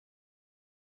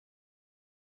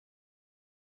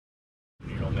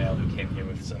male who came here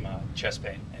with some chest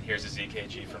pain, and here's his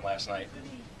EKG from last night.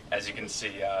 As you can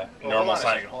see, normal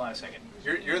sign. Hold on a second.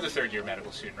 You're the third-year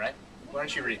medical student, right? Why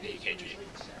don't you read the EKG?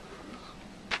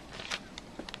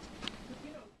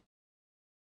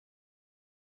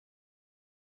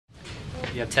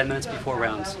 You have 10 minutes before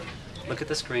rounds. Look at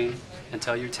the screen and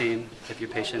tell your team if your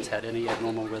patients had any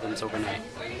abnormal rhythms overnight.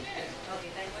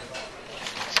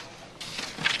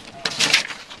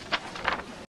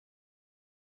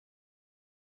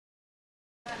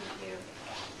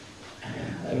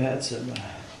 I've had some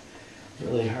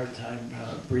really hard time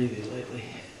breathing lately.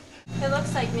 It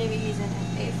looks like maybe he's in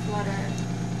a flutter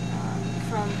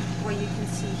from what you can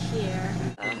see here.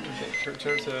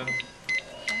 Turn to...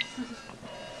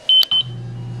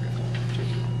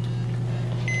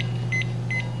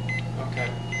 Okay,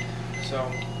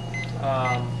 so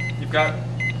you've got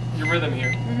your rhythm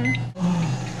here.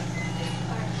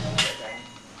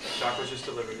 Shock was just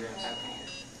delivered, yes.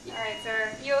 All right,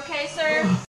 sir. You okay, sir?